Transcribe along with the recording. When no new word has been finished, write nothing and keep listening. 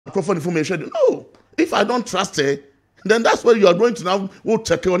information. No, if I don't trust her, then that's where you are going to now. We'll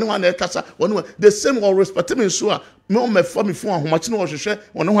check on one casa, the same or respect me. Sure, no, my family for how much no share,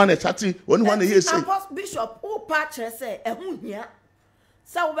 one a chatty, one year say. Bishop, oh, patch say, a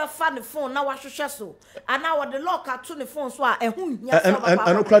so we find the phone now. What so? And now the lock at the phone so and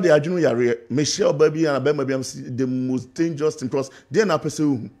no crowd the Ajunu Yare, Michelle baby and Abema the most dangerous thing because they na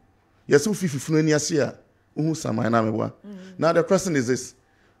pursue. Yes, so 50 years here. Now the question is this.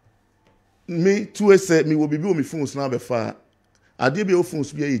 Me too say me will be me phones now before. I did be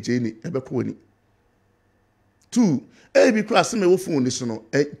phones be a Jenny ebe kwoni. Two, be class me phone this no.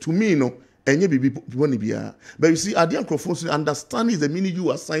 To me no. Enye bibi woni bia. But you see, Adian microphones understand is the meaning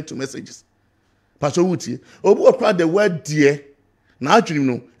you assign to messages. Pastor Wuti, obu okra the word dear. Na adwene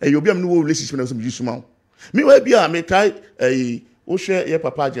no, you be am no relationship na so use ma. Me we bia me kai o share your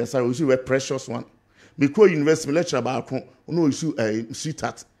papa Jensa, we see we precious one. Me ko university lecture about no issue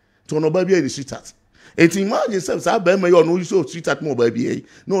sweetheart. To no ba bia ni sweetheart. Et imagine self say ba you no use sweetheart mo ba bia.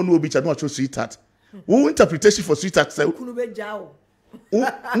 No be chat no sweetheart. Who interpretation for sweetheart say kunu be jao.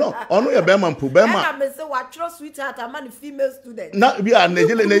 No, ono ya bema mpo bema. I say what trust sweetheart a female student. Na bi a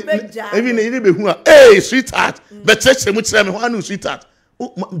negele even ne be hu a hey sweetheart, be cheche mu kire me ho anu sweetheart.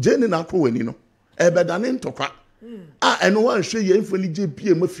 Jeni na akọ wani no. E be dane ntokwa. Eno wan hwe ye mfani je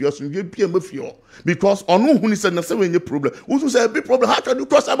pie mafio so je pie mafio because ono hu ni say na say we nye problem. Who say big problem how can you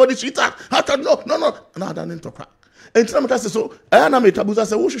trust somebody sweetheart? How can no na dane ntokwa. Entina meta say so na metabuza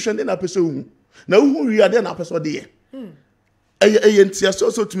say wo hwehwe ndi na pese hu. Na hu wi ade na pese ode ye.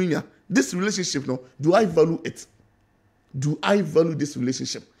 This relationship, no, do I value it? Do I value this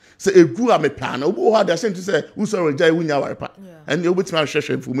relationship? Say a good am a plan. Who had the same to say who saw a jay win your part and you will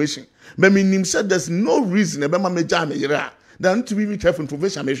share information. But meaning said there's no reason about my jam than to be careful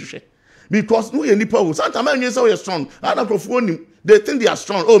information. Because no any power. Sometimes you say you're strong. I don't know they think they are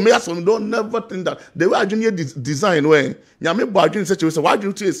strong. Oh, me as don't never think that they were junior design way. Nyame bargain such a why do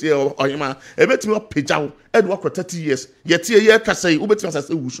you say here or yama? A bit more pitch out. Edward for 30 years. Yet here can say ubet as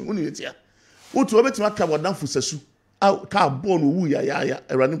a wush only here. Who to a bit more cover down for Sasu. Out car born woo ya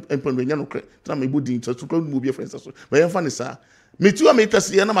a random employment no credit. Time a good to move your friends. But I'm funny, sir. Me too, I make us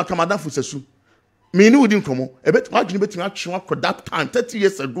see another come down for Sasu. Me no didn't come on. A bit watching bet me actually that time 30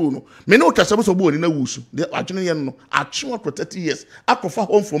 years ago. No, me no catch up so born in a wush. The Argentinian no actually for 30 years. I could find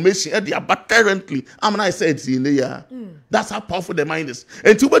information at the but currently I'm not said in the year. That's how powerful the mind is.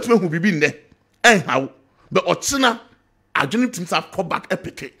 And two bet me who be in there. Anyhow, but Otsina Argentinian teams have come back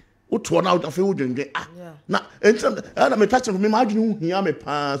epic. What one out of a now, and I'm touching from imagine who he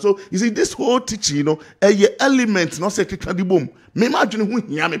pa. So you see, this whole teaching, you know, a element, not say candy boom. Me imagine who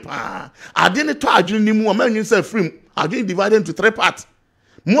he pa. I didn't charge any more man yourself free. I didn't divide into 3 parts.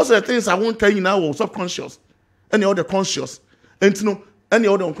 Most of the things I won't tell you now are subconscious, any other conscious, and you know, any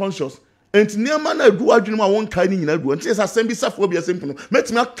other unconscious. And near man, I do I won't carry in a do. And says I send me for a simple.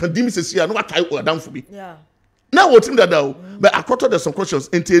 Let me condemn this year. I know what I will down for me. Yeah. Now what's in that now? But I quarter the some questions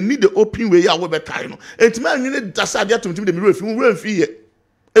until need the open way I will be kind. And man, you need that's idea to the mirror if you will fee it.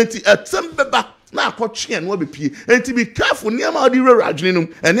 And at some back now, coach and will be pee. And to be careful near my dear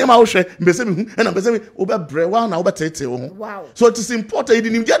Rajinum and near my share, and I'm saying, over Brewa now, but wow. So it is important you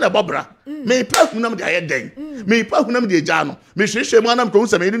didn't get a Barbara. May Pakunam the head day. May Pakunam the Jano. May Shishamanam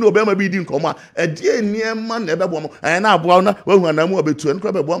Consa made in Obama being coma. A dear near man never woman. And now, well, when I'm about to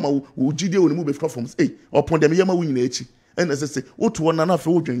uncover Bama who Gideon will move with from upon the Yama Winnachi. And as I say, what one another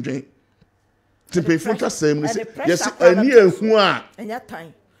for Jane. To pay for the same, yes, and near who are. And that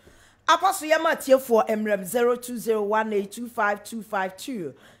time. Apostle Yamatia for Emrem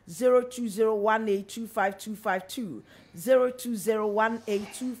 0201825252 0201825252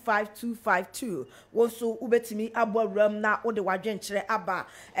 0201825252 wonso ubetimi aboram na ode wadwenkyere aba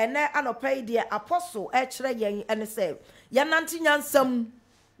ene anopai de apostle e kyere yen ene se yananti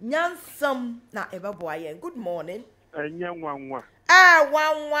nyansam na ebeboa yen. Good morning. Enya nwanwa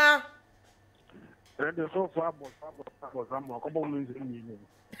wanwa the so far am ko means ni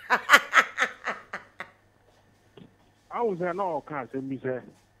I was there no can say me say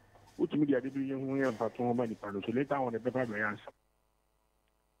which media did you hu yan paton ba ni pano so later on the paper be answer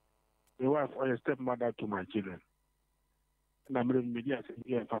the wife or a stepmother to my children and I'm reading media say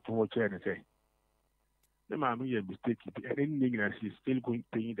yan paton wo chair and say the man me a mistake and then she's still going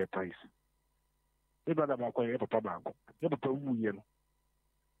paying the price the brother ba ko papa ba ko the papa wu ye no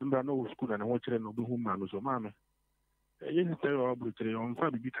mbra no school and watch no be hu man so man you tell you about on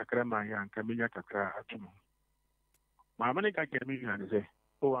fa bibi kakra ma ya nka menya kakra atumo ma mane ka kemi na say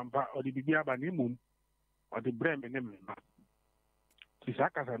o ampa o di bibi aba ni mum o di brem ne mma ti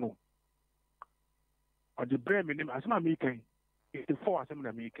saka sa no o di brem ne asma mi kan 84 asem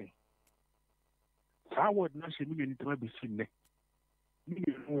na making. Saa word na she million to be seen ne.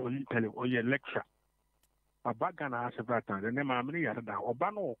 Million only tell or your lecture. A bagana has several times, and then my money at that or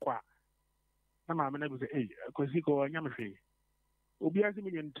ban or qua. Na my money was a because he go on Yamashi. Obi has a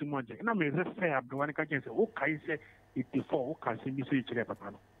million too much. And I mean, that's fair. The one I can say, okay, say 84, okay, say me say to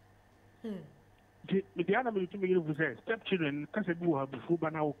papa. The other million was a stepchildren, because I do have before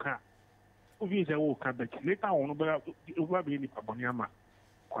Banauka. Obi is a walk, but later on, over being Paboniama.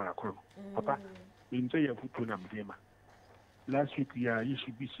 Papa, in say a foot to them, last week, yeah, you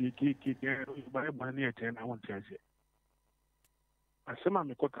should be sick, by 1 year 10, I want to say. I say, I'm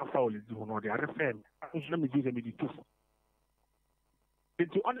a quarter foul is doing all the other fan. Let me give them the two.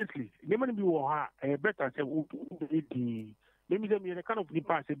 Honestly, never be a better say, maybe the kind of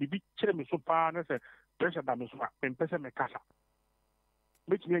nipa say, be cherry so far, and I say, pressure damage, and pressure me casa.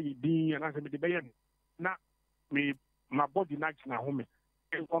 Which me be and I say, the bayan, not me, my body nights na home.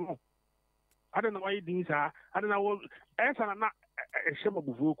 I don't know why these are. I don't know. As I'm not a shame of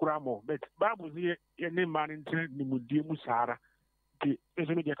Vukramo, but Babu here, your name man in Nimudimu Sara. The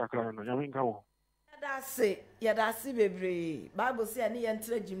media cacron, Yamingo. That's it. Yeah, that's it, baby. Bible say, any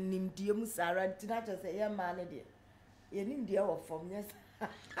enter Jim Nimudimu Sara, and not just a young man. In India or from yes.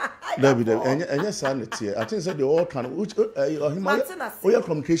 David, and yes, sanity. I think that they all can. Which your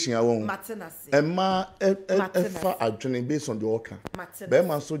communication, I won't. And ma, far are journey based on the orca.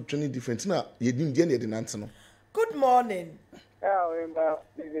 Bema so journey different. Now, you didn't get the answer. Good morning. And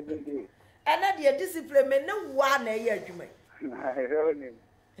that your discipline may no one a year, you may. I don't know.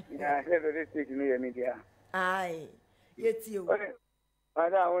 Yeah, I said that it's taking me a media. Aye, it's you. I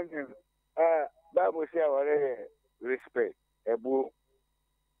don't want him. Bible say whatever respect. A boo.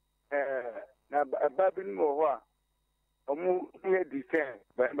 Na babin mo wa omu ye defend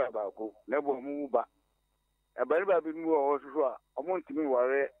ba ko na bo mu ba babin mo wo so a omu ntimi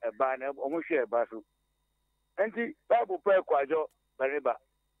ware e ba na omu hwe e ba so enti bible pa kwajo ba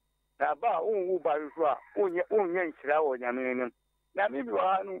na ba unwu ba so a unye nhira wo nyame nim na mi bi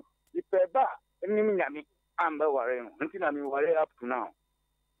wa nu ipe ba nim nyame amba ware no enti na mi ware up to now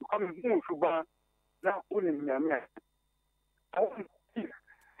because mu shuba na unim nyame a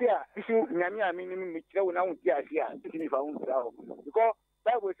yeah, issue Nyamia meaning Michel now here, if I won't tell. Because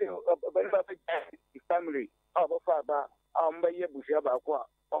that was a family of a father, by your Bushaba,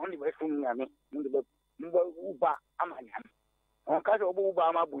 only by some Yami, Uba Amanian. On Caso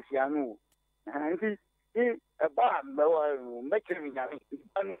Obama Bushianu. And he a bar, making Yami,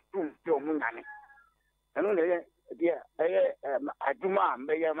 and two Munani. And only, dear, I do ma,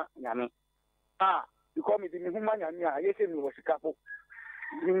 Yami. Ah, you call me the Human Yamia, yes, it was a couple.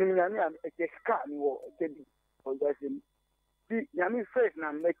 Nyame a ska ni wo tebi o jasim di nyame first na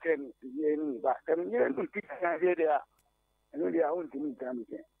make me ye ni ba kam ye no ti na ye dia no dia on ti mi tam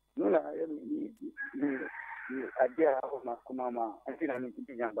ke no na ye ni adia o ma kuma ma anti na ni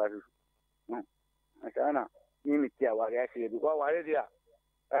ti nya ba ru no asana ni mi ti aware a se bi ko aware dia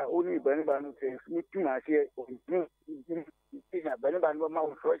o ni bani ba no se ni ti na se o ni ti na bani ba no ma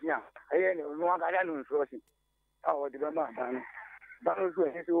o so nya aye ni no ga da no so si a o di ba ma ba no Baru so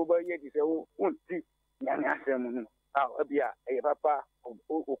he so ba ye di se o ti nyame asem no abia e papa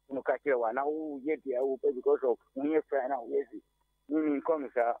o no ka kire wa na o ye di o because of we friend na we see ni come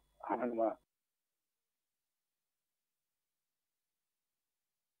sa anuma.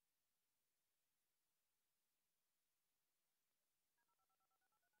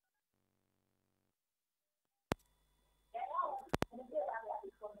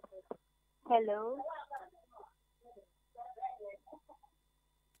 Hello.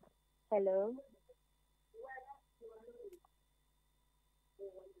 Hello.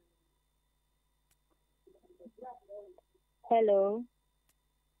 Hello.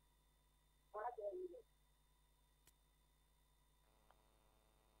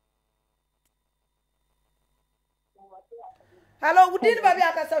 Hello, good evening, baby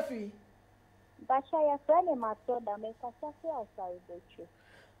Akasafi. Basha ya friend Matilda me Kasafi outside the tree.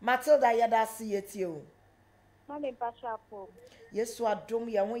 Matilda yada see it you. Mami Basha po. Yes, so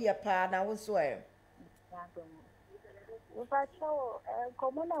adom ya ho ye pa na wo so e. Basha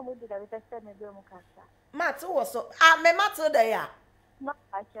komona mu di da bese me bi mu kasa. Mat wo so me Matilda ya. No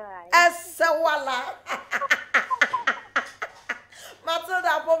Basha. Ese wala.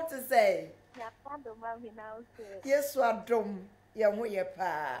 Matilda pom to say. Ya pando mami na o se. Yes, so adom ya ho ye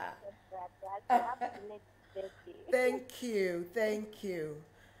pa. Thank you.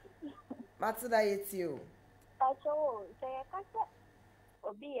 Matilda it's you. Pacho, say kasa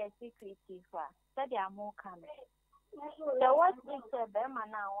obi e secretive fa. Say dia mo kan. The what is say be man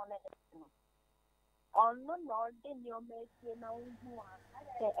na won e. On no then your messy now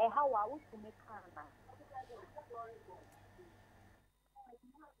how I wish to make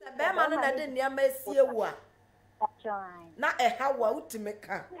The Bema no na de nneɛma esie wo a. Na ɛha wo a wotumi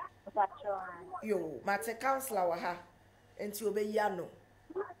ka. Yo, mate counselor wa ha. Enti obeyi ano.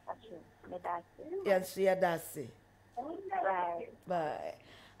 Yes, yeah, that's it. Bye.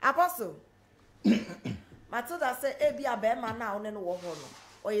 Apostle. Matilda say ebi abema na one no wo ho no.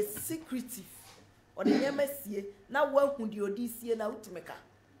 Or is secretive. Or the name sie na wo hu di odi sie na utimeka.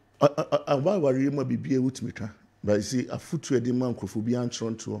 Why worry ma bibia utimeka? But you see, a foot to a demand crofo be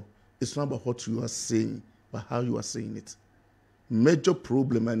antron to. It's not about what you are saying, but how you are saying it. Major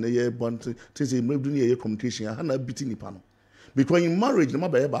problem and the want to say maybe communication. I had beating the panel. Because in marriage, the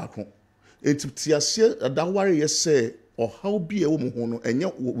mother back home. It's Tiasia that worry say or how be a woman and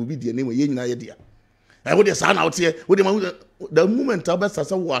yet what will be the name of Yen idea. I would just out here with the moment I best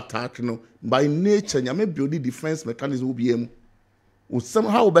as a war attack, by nature, you may build the defense mechanism will be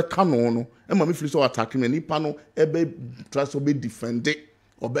somehow be canon, and my fleet so attacking any panel, ebe tries to be defended,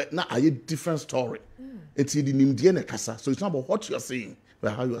 or bet not a different story. It's in the Indiana Casa, so it's not about what you are saying,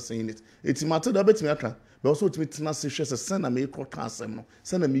 but how you are saying it. It's a matter that bet me, but also to me, Tenacity, send a make or cancer,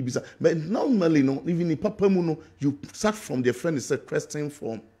 send a me bizarre. But normally, no, even in Papa Muno, you start from their friend, it's a question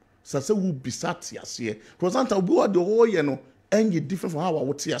form. So I say, will be sat here. Because I'm talking the whole, and you different from how I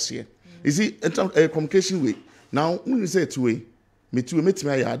would see us here. You see, in terms of communication way, now, when you say two way, me too, meet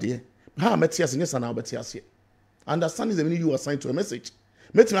me idea. How I met yes, and yes, and I'll bet yes here. Understand is the meaning you assigned to a message.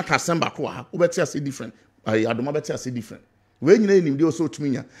 Meet me can send back, bet yes, different. I don't bet yes, different. When you name the also to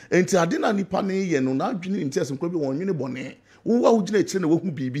me, and I didn't any panny, and now in test and could be 1 minute bonnet. Who would you train a woman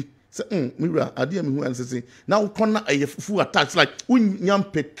baby? Say, Mira, I dear me who answers say, now corner a full attacks like young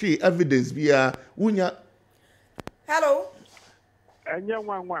peke evidence via Unya. Hello. And young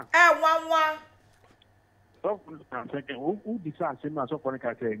one. One. Who decides him as a chronic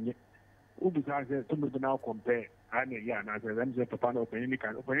saying, who decides to now compare? And yeah, as a papa opening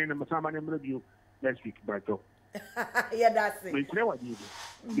can open some review next week, but yeah, that's it. But you know what you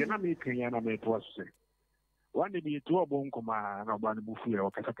do? You're not making Yana made to us say. One day, 2 bone command about the buffet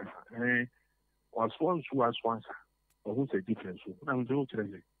or Casacasa. Was once who was once, or who's a difference? I'm so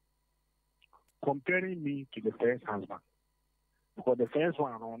crazy. Comparing me to the first husband. For the first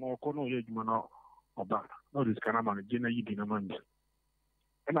one, no Kono Yedmano or back. No, this kind of man, Jenna Yidin a month.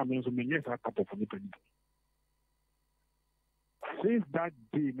 And I mean, so many years I cut off the penny. Since that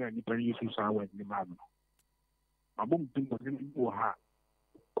day, man, you can use to sound with the man. I won't think of him who had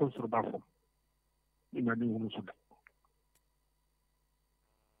considerable in a new home.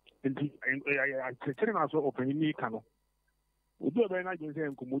 And I tell him also opening me canoe. We do a very nice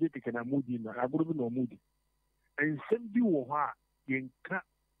and commodity can I moody in I would no moody. And send you Yanka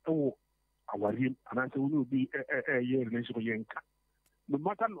our him and I say we will be a year relationship with Yanka. No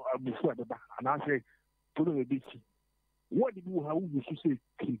matter before the back and I say put on a bit. What did you how you should say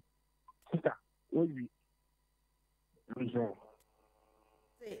sister? What do you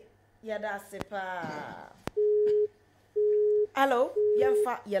yeah, that's it. Hello,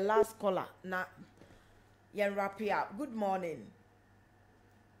 Yenfa, your last caller. Na Yen wrap it up. Good morning.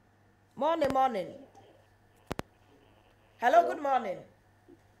 Morning. Hello, good morning.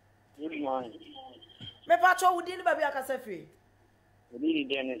 Good morning. Me pacho wudi ni baby akasefi. Wudi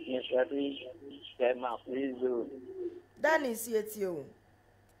Dennis Nshati Sema please. Dennis yetio.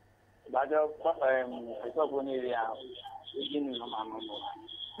 Bajo so boni ria. Ijini no mama.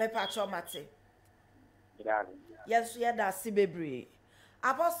 Me pacho mate. Grazie. Yes, yeah, that's bebre.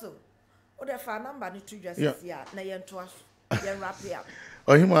 Apostle, o de fa number ni to just here na yen to aso. Yen wrap it up.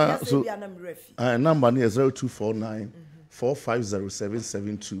 Oh, him so number is 0249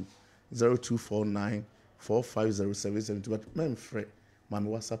 450772 0249 450772. But my friend, my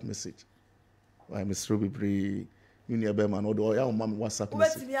WhatsApp message. Why Miss Ruby Bree, you near Beman or your mom WhatsApp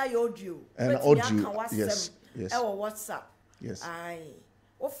message. Audio. And audio. Yes. WhatsApp. Yes. Aye.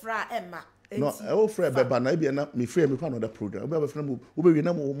 Ofra Emma. No, I offer Beba na be na me free me another program. We have we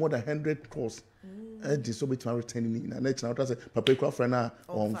na more than 100 calls. This so between returning na next na say papa kwa friend na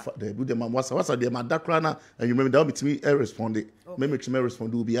on the good man what's the man that na and you remember that me respond me make me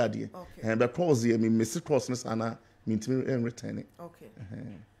respond will be ade and the calls here me miss calls na sana me return it. Okay.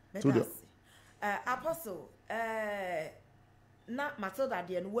 Apostle na Matilda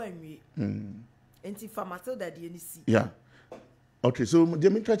de no wanwie. Enti fa Matilda de ni si. Yeah. Okay, so the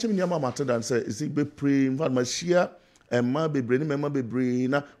me try me nyama matter than say is it be pray invad ma share and ma be brain member be brain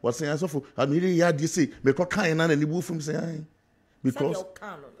na what say so for I mean ya dey say me ko kan na ni bu fum say because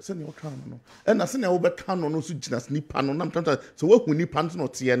say you can no and na say na wo be kan no so gina nipa no na mtanta so wo hu nipa no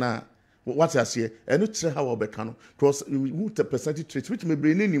tie na What I say, and not how Obecano, because who the percentage traits which may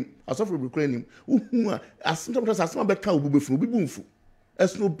bring him, as of reclaiming, who as sometimes as my back will be boomful.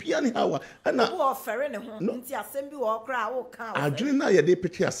 As no piano hour, and now fair and no, assembly or crowd. I dream now a day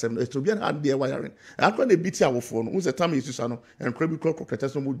picture assembly to be an idea wiring. I can't beat our phone, who's a time is Susano, and Crabby Crock,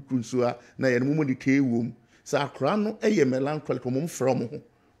 Catasmo Gunsua, na a woman decay womb. Sa crano, a melancholy come from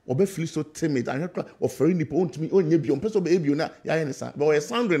or be feel so timid, and offering the point to me only beyond person baby, na Yanisa, but a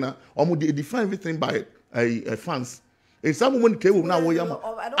Sandrina, or would define everything by a fans. If someone came now,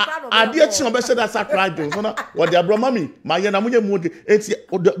 I did some better that's a cry, what their bromami, my Yanamuya mood, it's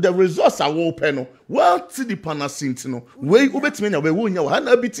the results are open. Well, to the panasintino, way over to me, we won't know, and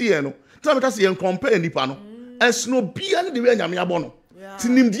a bitiano. Tell me that's the compare the panel, and snow be any the way Yamiabono.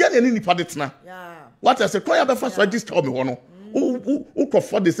 Tinim Dian and any padetna. What I say, cry about first register me one. Who could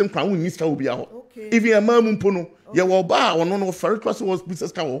afford the same crown we need to be out. If you are Mamumpono, you will bow or no ferry cross was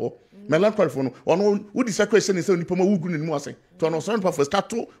Mrs. Cow. Melancholy or no, who the question is only Poma Wogun in Mossing. To an son for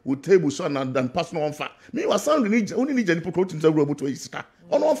statue with table son and personal on fire. Me was sound only need any protein to robot to his star.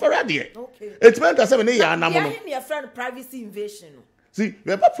 On one for idea. It's meant as 7 years and I'm a friend privacy invasion. See,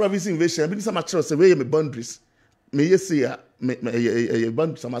 we have privacy invasion, but some materials away my boundaries. May you see a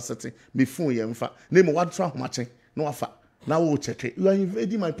band some setting, me phone you in fact. Name what trap matching, no affair. Now we'll check it. You are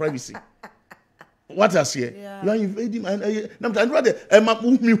invading my privacy. What I say? You are invading my. I'm rather.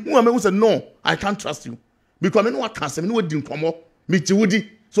 Who am I? Say no. I can't trust you because I know what can't say. No, didn't come up. Me Woody.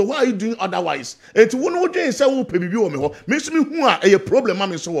 So why are you doing otherwise? It's one who just say who pay me me. Makes me who are a problem.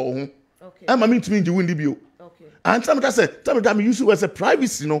 I'm so home. Okay. I'm mean to me the windy bill. Okay. And tell me that me use it as a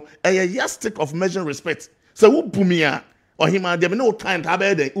privacy. You know, a yardstick of measuring respect. So who pumia or him? There be no time to have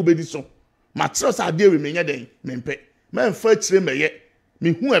a day. Ubedi so. My trust are there with me. Yada mempe. Man first me yet.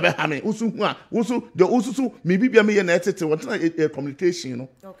 Me who ever have me. Also the also me be me na etete what na communication you know.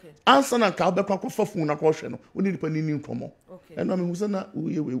 Okay. Answer na ka be kwa for phone na kwa hwe no. We need pani ni nkomo. Okay. And me who say na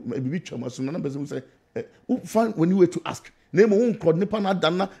we be twama so na person say find when you were to ask. Name won code nipa na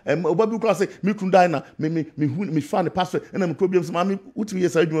dan na obabi kwa say me kun dan na me find the password and me problem so me utimi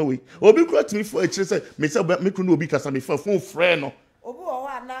yes adwuma we. Obi kwa timi for actually say me say me kun obi kasa me for phone friend no. Obi o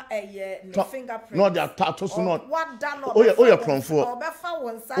wa na fingerprint. No their tattoos not. What done oh yeah kronfo. Obefa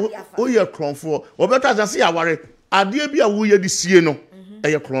won sa dia fa. Oh yeah kronfo. Obeta just say aware. Ade bia wo ye di sie no.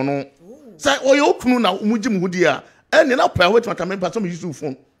 Eye krono. Say oh ye okunu na umugim hudi a. And na pa wait mata me pa so me use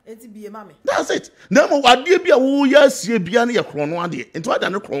phone. That's it. Now, what dear be a woo, yes, ye be any a chrono idea. And to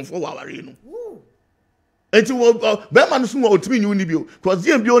other chrono our reno. It will Berman soon will mean you need you, because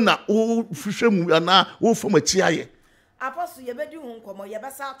dear Biona, oh, Fishem, and now, oh, from a chia. Apostle, you better come or you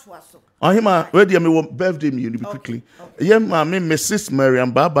better to us. I am a ready, me birthday me quickly. Yam, my Mrs.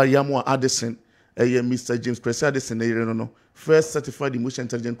 Mariam Baba Yamo Addison, a Mr. James Cress Addison, no. First certified emotional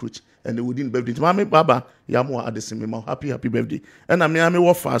intelligence coach, and they wouldn't birthday. Mammy Baba, Yamo Addison, me happy birthday. And I'm Miami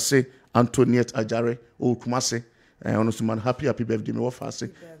Wafase, Antoniette Ajare, O Kumase, and honestly, man, happy birthday, me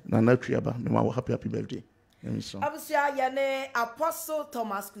Wafase, Nana Kriaba, me happy birthday. Abusia, Yane, Apostle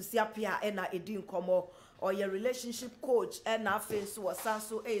Thomas Kusi-Appiah, and I Edin Komo, or your relationship coach, and I face was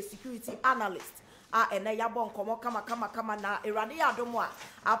Sanso, a security analyst. And a yabon kama na Irania Domoa.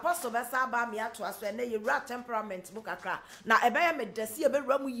 Apostle Bessa Bamia to us when they rat temperament bookakra. Now a bear made the sea a bit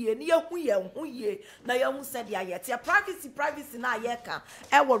ramu ye near who ye. Now you said ya yet. Your privacy na yeka.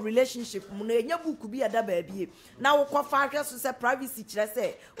 Our relationship mune yabu could be a baby. Now what fires to say privacy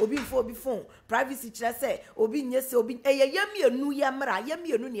say, obi before privacy say, obi yes, obi a yemi a new yamra,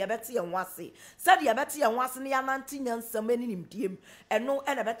 yemi a new betty and wasi. Said ya betty and was near 19 and some many dim, and no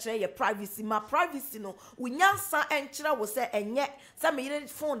and a better your privacy, my privacy. No, we nyansa enchira wo se enye se me yire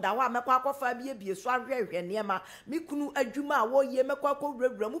phone da wa mekwa akofa bie so ahwe niema me kunu adwuma a wo ye mekwa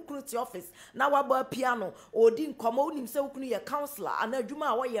akowura mu kunu ti office na wa ba piano odi nkomo unim se kunu ye counselor ana adwuma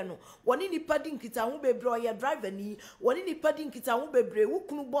a wo ye no woni nipa di nkita ho bebre o ye driver ni woni nipa di nkita ho bebre wo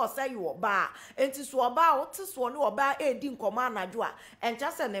kunu boss ayi wo ba enti so oba wo te so ne oba edi nkomo anadwo a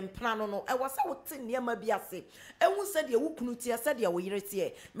encha se ne mpna no e wo se wo te niema bi ase ehu se de wo kunu ti se de wo yire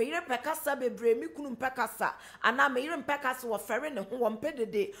tie me yire pekasa bebre mi kunu mpekasa ana me yire mpekasa wo fere ne ho wo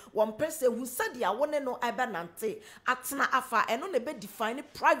mpedede wo mpese hu sadia wone no ebe nante atena afa eno ne be define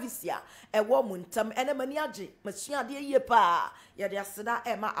privacy a ewo muntam ene mani age masua de ye pa ye de aseda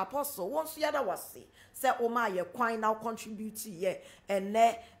e ma apostle won so yada wase se o ma ye kwan now contribute ye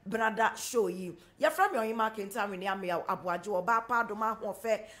ene brother show yi ye from your market time ni amia aboaje oba pa do ma ho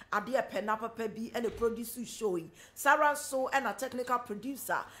fe ade e pena papa bi e produce show yi Sarah so and a technical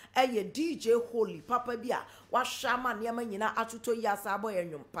producer ye DJ Holy papa bi a wa shama ne ma nyina atuto yi asabo ye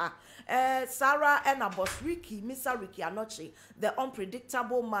nwumpa Sarah and a boss Ricky Mr. Ricky Anoche the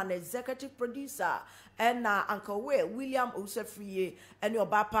unpredictable man executive producer and Uncle William Osefriye and your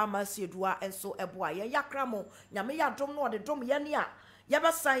Bapa Masiedua and so eboa ye yakramo nyame ya dom no de dom ye ne a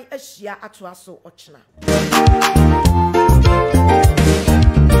yaba sai ahia atoaso ochna